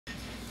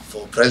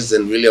For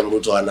President William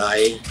Ruto and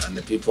I and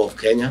the people of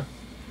Kenya,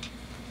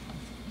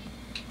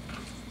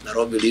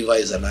 Nairobi River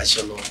is a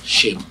national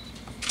shame.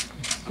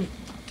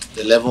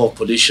 The level of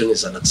pollution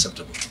is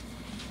unacceptable.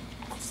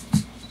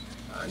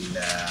 And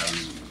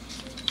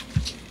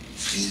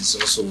it is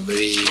also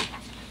very,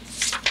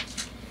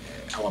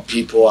 our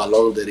people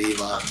along the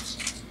river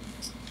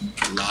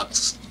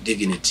lacks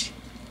dignity.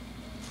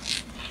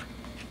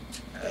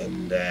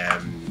 And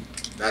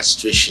that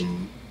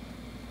situation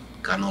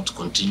cannot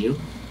continue.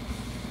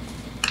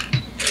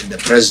 And the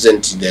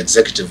president, in the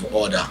executive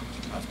order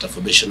after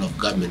formation of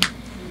government,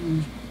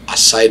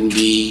 assigned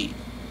me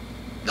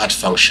that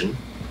function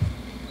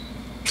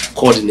to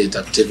coordinate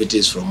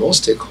activities from all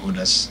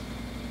stakeholders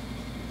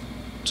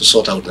to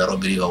sort out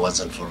Nairobi River once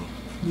and for all.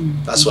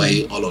 That's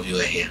why all of you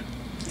are here.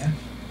 Yeah.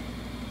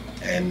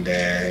 And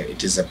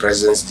it is the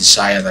president's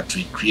desire that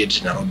we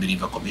create a Nairobi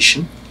River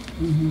Commission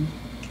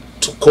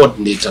to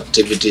coordinate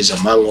activities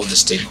among all the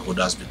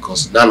stakeholders,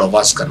 because none of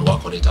us can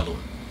work on it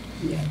alone.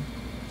 Yeah.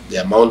 The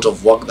amount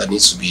of work that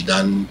needs to be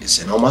done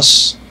is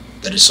enormous.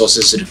 The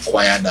resources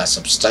required are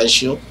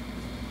substantial.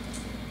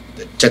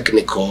 The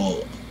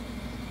technical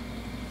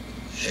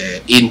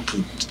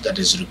input that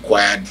is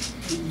required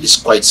is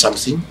quite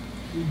something.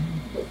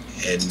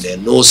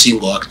 And no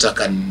single actor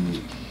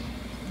can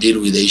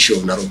deal with the issue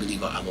of Nairobi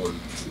River alone.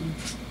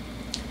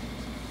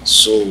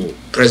 So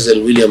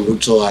President William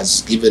Ruto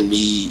has given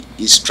me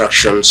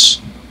instructions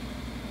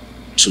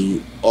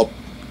to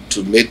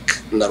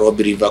make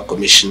Nairobi River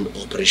Commission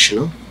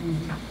operational,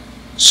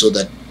 so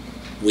that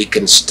we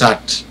can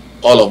start,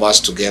 all of us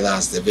together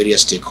as the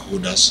various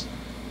stakeholders,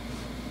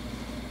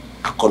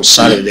 a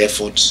concerted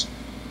effort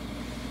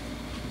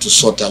to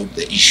sort out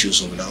the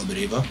issues of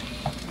Nairobi River,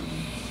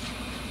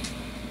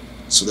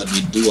 so that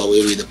we do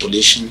away with the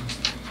pollution,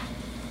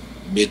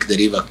 make the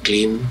river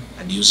clean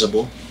and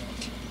usable,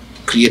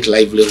 create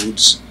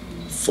livelihoods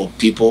for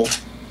people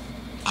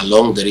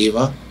along the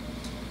river,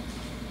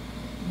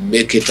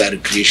 make it a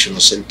recreational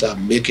center,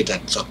 make it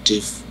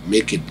attractive,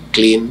 make it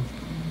clean,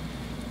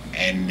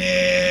 and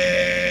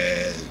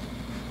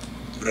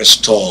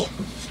restore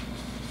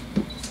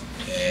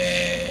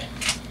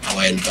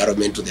our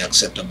environment to the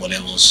acceptable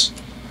levels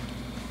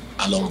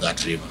along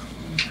that river.